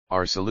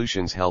Our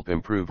solutions help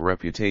improve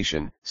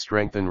reputation,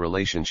 strengthen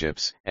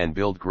relationships, and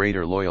build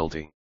greater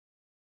loyalty.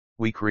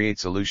 We create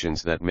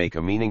solutions that make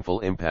a meaningful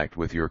impact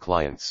with your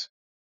clients.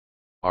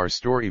 Our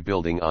story: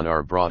 building on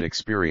our broad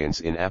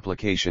experience in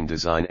application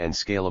design and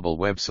scalable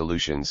web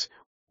solutions,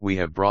 we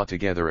have brought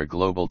together a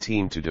global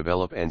team to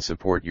develop and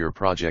support your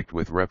project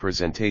with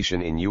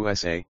representation in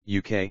USA,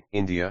 UK,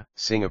 India,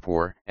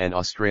 Singapore, and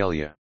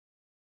Australia.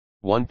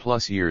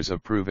 1+ years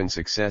of proven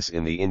success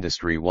in the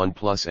industry,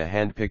 1+ a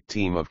hand-picked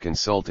team of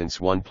consultants,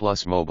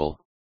 1+ mobile,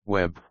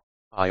 web,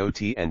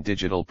 IoT and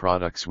digital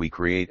products we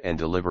create and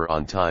deliver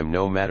on time.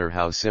 No matter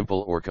how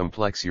simple or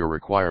complex your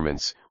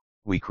requirements,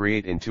 we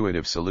create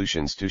intuitive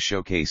solutions to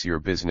showcase your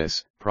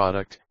business,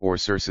 product, or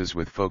services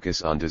with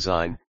focus on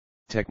design,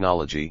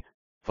 technology,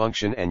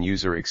 function and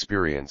user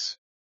experience.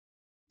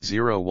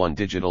 01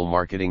 Digital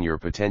Marketing. Your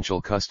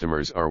potential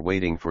customers are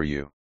waiting for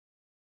you.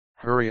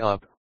 Hurry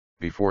up,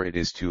 before it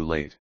is too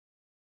late.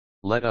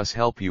 Let us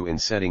help you in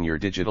setting your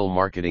digital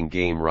marketing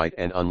game right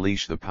and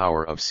unleash the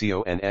power of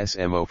SEO and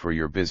SMO for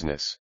your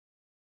business.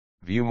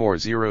 View more.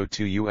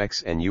 02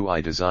 UX and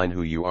UI design.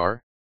 Who you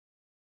are,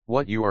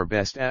 what you are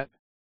best at,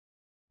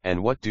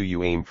 and what do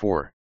you aim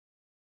for?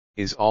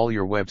 Is all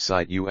your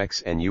website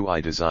UX and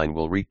UI design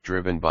will reach,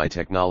 driven by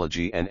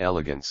technology and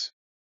elegance.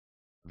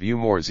 View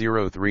more.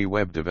 03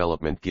 Web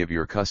development. Give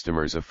your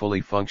customers a fully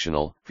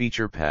functional,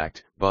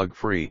 feature-packed,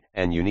 bug-free,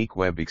 and unique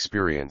web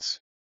experience.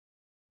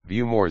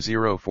 View more.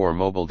 04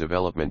 Mobile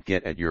development.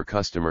 Get at your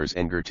customers'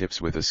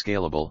 fingertips with a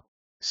scalable,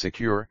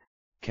 secure,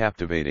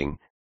 captivating,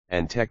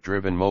 and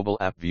tech-driven mobile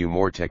app. View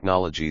more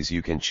technologies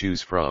you can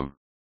choose from.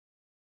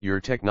 Your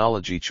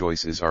technology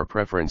choices are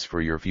preference for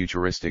your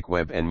futuristic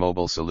web and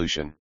mobile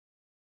solution.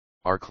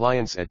 Our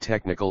clients at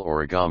Technical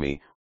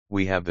Origami,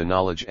 we have the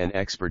knowledge and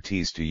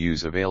expertise to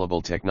use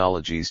available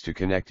technologies to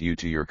connect you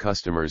to your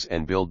customers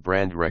and build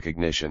brand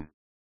recognition.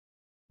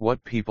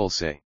 What people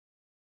say.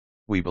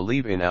 We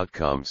believe in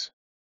outcomes.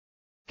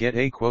 Get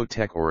a quote.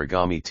 Tech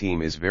Origami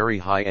team is very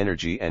high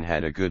energy and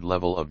had a good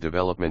level of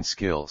development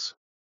skills.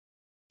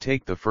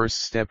 Take the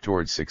first step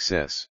towards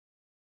success.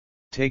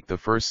 Take the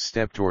first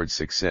step towards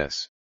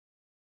success.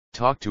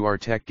 Talk to our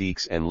tech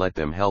geeks and let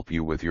them help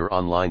you with your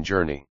online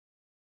journey.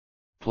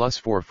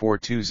 +4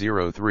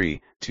 4203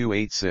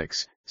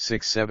 286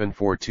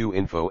 6742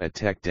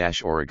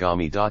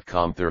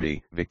 info@tech-origami.com.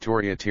 30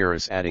 Victoria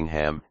Terrace,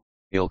 Addingham,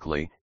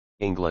 Ilkley,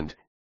 England,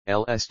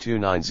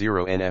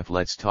 LS290NF.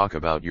 Let's talk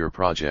about your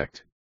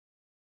project.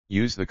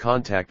 Use the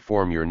contact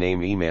form: your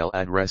name, email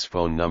address,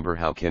 phone number.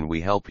 How can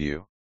we help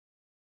you?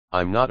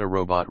 I'm not a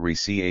robot.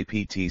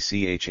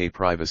 CAPTCHA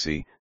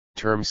privacy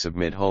terms.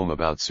 Submit home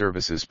about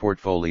services,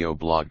 portfolio,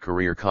 blog,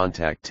 career.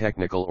 Contact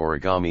Technical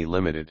Origami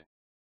Limited.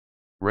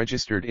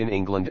 Registered in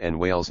England and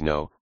Wales.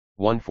 No.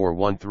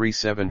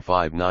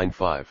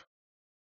 14137595.